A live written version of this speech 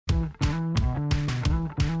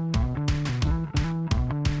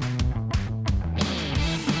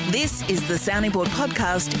This is the Sounding Board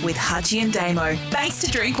podcast with Hutchie and Damo. Thanks to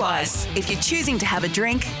Drinkwise. If you're choosing to have a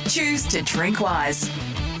drink, choose to drink wise.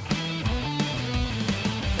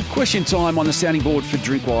 Question time on the sounding board for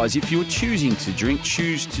Drinkwise. If you're choosing to drink,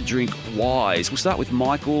 choose to drink wise. We'll start with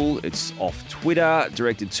Michael. It's off Twitter,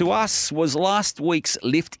 directed to us. Was last week's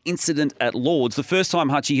lift incident at Lords the first time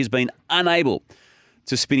Hutchie has been unable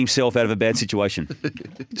to spin himself out of a bad situation?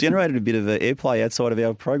 Generated a bit of airplay outside of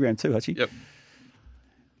our program too, Hutchie. Yep.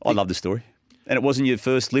 I love the story. And it wasn't your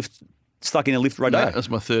first lift, stuck in a lift rodeo? No, that's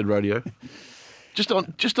my third rodeo. Just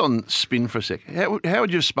on spin for a sec. How would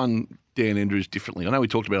you have spun Dan Andrews differently? I know we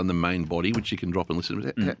talked about on the main body, which you can drop and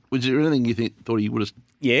listen. Was there anything you thought he would have?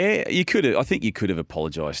 Yeah, you could have. I think you could have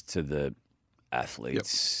apologised to the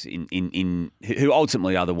athletes who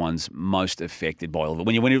ultimately are the ones most affected by all of it.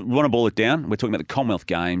 When you want to boil it down, we're talking about the Commonwealth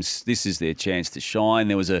Games. This is their chance to shine.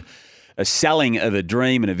 There was a selling of a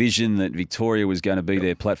dream and a vision that Victoria was going to be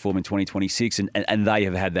their platform in 2026, and they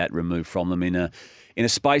have had that removed from them in a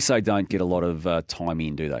space they don't get a lot of time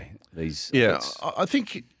in, do they? These athletes? I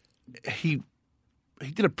think he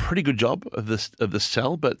did a pretty good job of the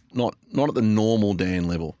sell, but not at the normal Dan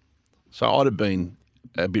level. So I'd have been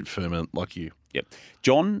a bit firmer like you. Yep.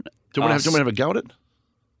 John, do you want to have a go at it?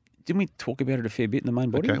 Didn't we talk about it a fair bit in the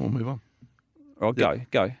main body? Okay, we'll move on. All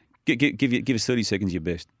right, go. Give us 30 seconds your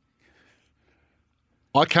best.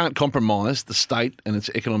 I can't compromise the state and its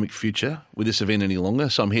economic future with this event any longer,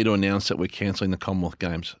 so I'm here to announce that we're cancelling the Commonwealth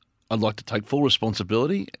Games. I'd like to take full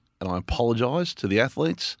responsibility, and I apologise to the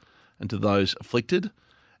athletes and to those afflicted,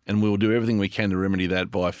 and we will do everything we can to remedy that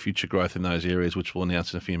via future growth in those areas, which we'll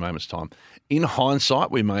announce in a few moments' time. In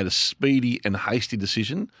hindsight, we made a speedy and hasty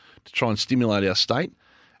decision to try and stimulate our state,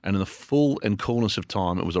 and in the full and coolness of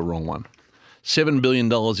time, it was a wrong one. $7 billion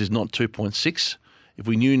is not 2.6. If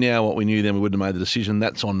we knew now what we knew then, we wouldn't have made the decision.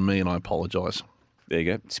 That's on me, and I apologise. There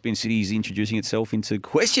you go. Spin City is introducing itself into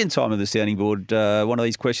question time of the sounding board. One of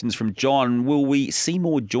these questions from John. Will we see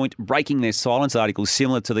more joint breaking their silence articles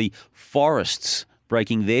similar to the Forests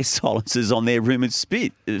breaking their silences on their rumoured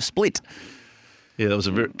split? Yeah, that was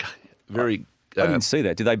a very I didn't see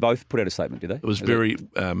that. Did they both put out a statement, did they? It was very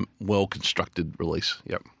well-constructed release.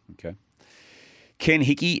 Yep. Okay. Ken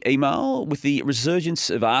Hickey email, with the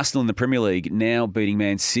resurgence of Arsenal in the Premier League now beating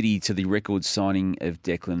Man City to the record signing of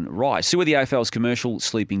Declan Rice. Who are the AFL's commercial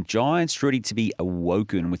sleeping giants ready to be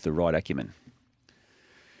awoken with the right acumen?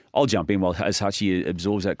 I'll jump in as Hutchie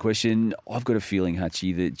absorbs that question. I've got a feeling,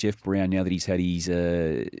 Hutchie, that Jeff Brown, now that he's had his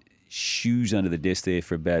shoes under the desk there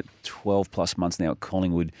for about 12 plus months now at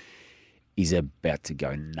Collingwood, is about to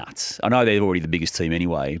go nuts. I know they're already the biggest team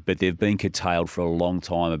anyway, but they've been curtailed for a long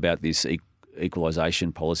time about this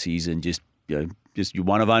equalisation policies and just you're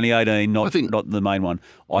one of only 18, not the main one.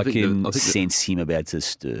 I can sense him about to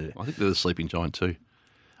stir. I think they're the sleeping giant too.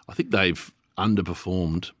 I think they've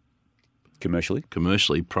underperformed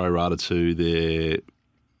commercially pro rata to their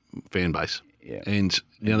fan base. Yeah. And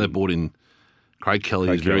now they've brought in Craig Kelly,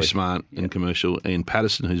 who's very smart in commercial, and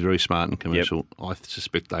Patterson, who's very smart in commercial. Yep. I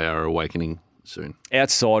suspect they are awakening soon.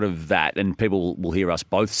 Outside of that, and people will hear us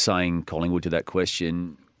both saying Collingwood to that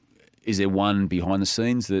question, is there one behind the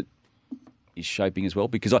scenes that is shaping as well?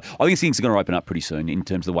 Because I think things are going to open up pretty soon in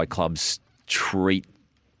terms of the way clubs treat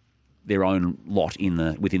their own lot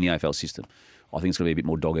within the AFL system. I think it's going to be a bit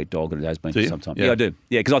more dog-eat-dog than it has been for some time. Yeah, I do.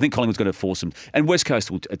 Yeah, because I think Collingwood's going to force them. And West Coast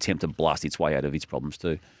will attempt to blast its way out of its problems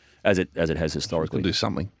too, as it has historically. Do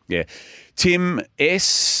something. Yeah. Tim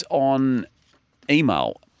S. on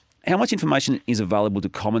email. How much information is available to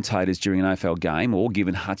commentators during an AFL game or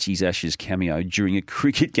given Hutchie's Ashes cameo during a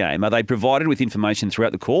cricket game? Are they provided with information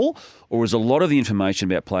throughout the call, or is a lot of the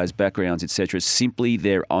information about players' backgrounds, etc., simply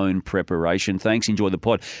their own preparation? Thanks. Enjoy the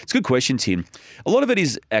pod. It's a good question, Tim. A lot of it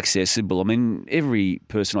is accessible. I mean, every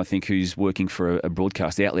person I think who's working for a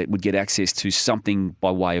broadcast outlet would get access to something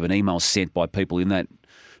by way of an email sent by people in that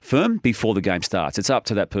firm before the game starts. It's up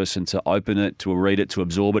to that person to open it, to read it, to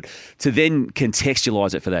absorb it, to then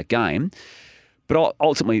contextualise it for that game. But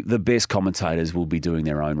ultimately, the best commentators will be doing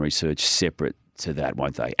their own research separate to that,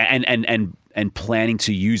 won't they? And planning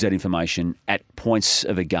to use that information at points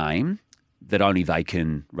of a game that only they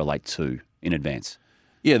can relate to in advance.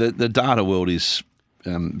 Yeah, the data world is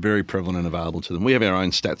very prevalent and available to them. We have our own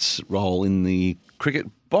stats role in the cricket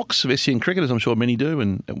box of SEN Cricket, as I'm sure many do,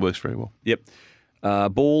 and it works very well. Yep.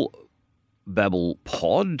 Ball Babble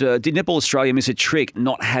Pod. Did Netball Australia miss a trick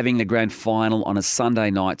not having the grand final on a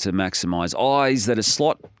Sunday night to maximise eyes? That a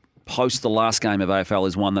slot post the last game of AFL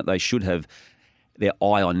is one that they should have their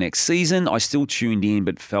eye on next season. I still tuned in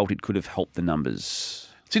but felt it could have helped the numbers.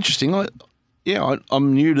 It's interesting.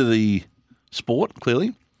 I'm new to the sport,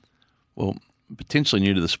 clearly. Well, potentially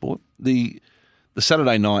new to the sport. The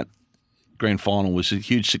Saturday night grand final was a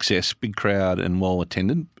huge success, big crowd and well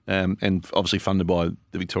attended, and obviously funded by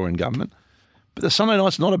the Victorian government. But the Sunday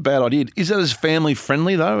night's not a bad idea. Is that as family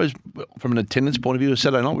friendly though, as from an attendance point of view? A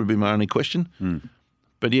Saturday night would be my only question.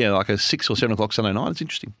 But yeah, like a 6 or 7 o'clock Sunday night, it's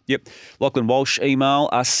interesting. Yep. Lachlan Walsh, email,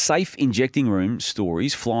 are safe injecting room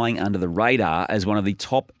stories flying under the radar as one of the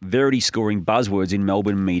top Verity-scoring buzzwords in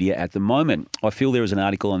Melbourne media at the moment? I feel there is an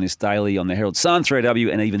article on this daily on the Herald Sun,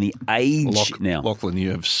 3AW, and even The Age now. Lachlan,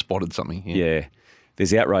 you have spotted something here. Yeah.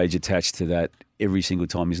 There's outrage attached to that every single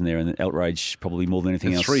time, isn't there? And outrage probably more than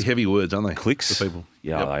anything else. 3 heavy words, aren't they? Clicks. For people.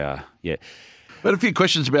 Yeah, Yep. they are. Yeah. We had a few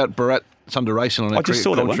questions about Bharat Sundaresan on our I just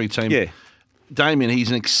saw that one. commentary team. Yeah. Damien, he's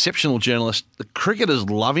an exceptional journalist. The cricketers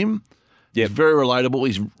love him. Yep. He's very relatable.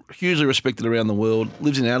 He's hugely respected around the world.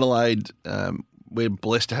 Lives in Adelaide. We're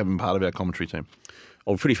blessed to have him part of our commentary team.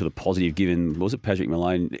 I'm pretty for the positive given, was it Patrick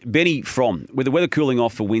Malone? Benny from, with the weather cooling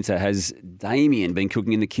off for winter, has Damien been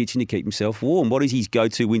cooking in the kitchen to keep himself warm? What is his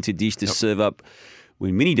go-to winter dish to serve up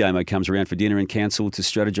when Mini Damo comes around for dinner and council to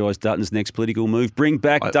strategise Dutton's next political move? Bring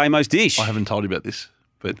back Damo's dish. I haven't told you about this,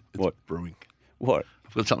 but it's brewing. What?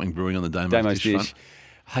 I've got something brewing on the Damo's dish. front.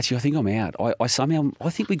 Hutchie, I think I'm out. I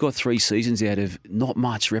think we got 3 seasons out of not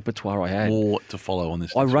much repertoire I had. More to follow on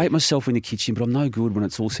this. I rate myself in the kitchen, but I'm no good when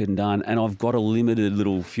it's all said and done, and I've got a limited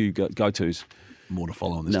little few go-tos. More to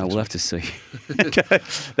follow on this. No, we'll have to see. Okay.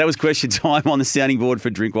 That was question time on the sounding board for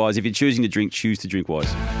Drinkwise. If you're choosing to drink, choose to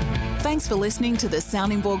Drinkwise. Thanks for listening to the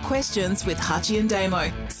Sounding Board Questions with Hutchie and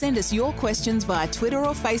Damo. Send us your questions via Twitter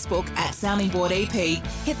or Facebook at Sounding Board EP.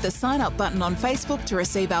 Hit the sign up button on Facebook to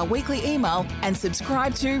receive our weekly email and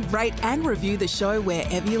subscribe to, rate and review the show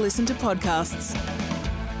wherever you listen to podcasts.